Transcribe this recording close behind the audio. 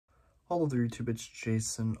Hello there YouTube, it's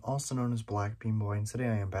Jason, also known as BlackBeanBoi, and today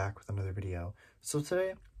I am back with another video. So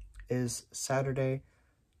today is Saturday,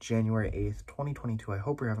 January 8th, 2022. I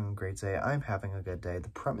hope you're having a great day. I'm having a good day. The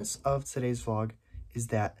premise of today's vlog is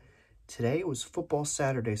that today was football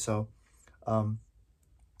Saturday, so I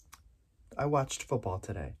watched football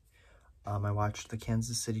today. I watched the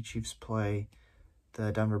Kansas City Chiefs play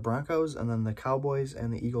the Denver Broncos, and then the Cowboys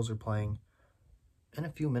and the Eagles are playing in a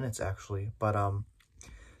few minutes actually, but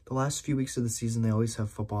the last few weeks of the season, they always have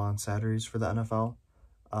football on Saturdays for the NFL.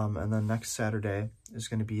 And then next Saturday is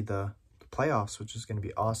going to be the playoffs, which is going to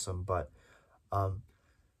be awesome. But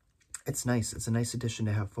it's nice. It's a nice addition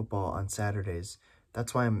to have football on Saturdays.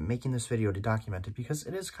 That's why I'm making this video to document it, because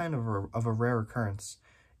it is kind of a rare occurrence.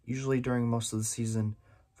 Usually during most of the season,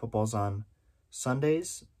 football's on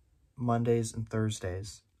Sundays, Mondays, and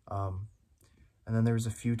Thursdays. And then there was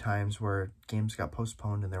a few times where games got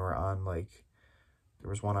postponed and they were on there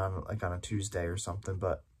was one on on a Tuesday or something,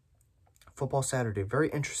 but football Saturday, very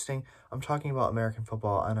interesting. I'm talking about American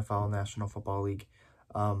football, NFL, National Football League.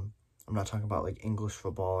 I'm not talking about English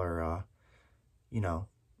football or,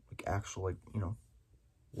 actual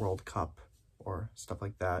World Cup or stuff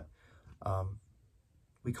like that.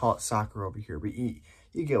 We call it soccer over here, but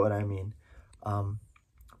you get what I mean.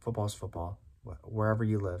 Football's football, wherever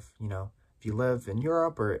you live, If you live in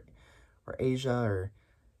Europe or Asia or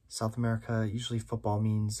South America, usually football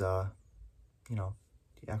means, the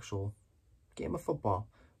actual game of football.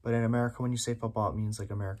 But in America, when you say football, it means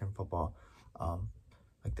American football,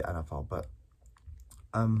 like the NFL. But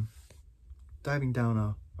I'm diving down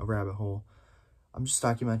a rabbit hole. I'm just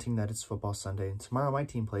documenting that it's football Sunday. And tomorrow my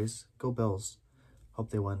team plays. Go Bills. Hope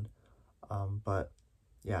they win. But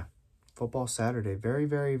yeah, football Saturday. Very,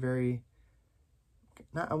 very, very...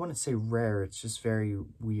 I wouldn't say rare, it's just very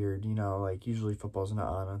weird, usually football's not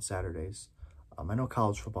on Saturdays. I know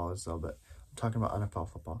college football is though, but I'm talking about NFL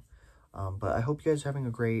football. But I hope you guys are having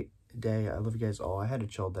a great day. I love you guys all. I had a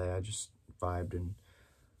chill day. I just vibed and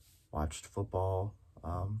watched football.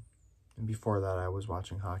 And before that, I was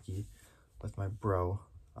watching hockey with my bro.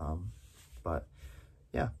 But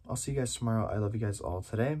yeah, I'll see you guys tomorrow. I love you guys all.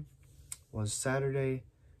 Today was Saturday,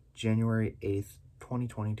 January 8th.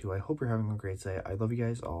 2022. I hope you're having a great day. I love you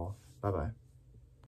guys all. Bye-bye.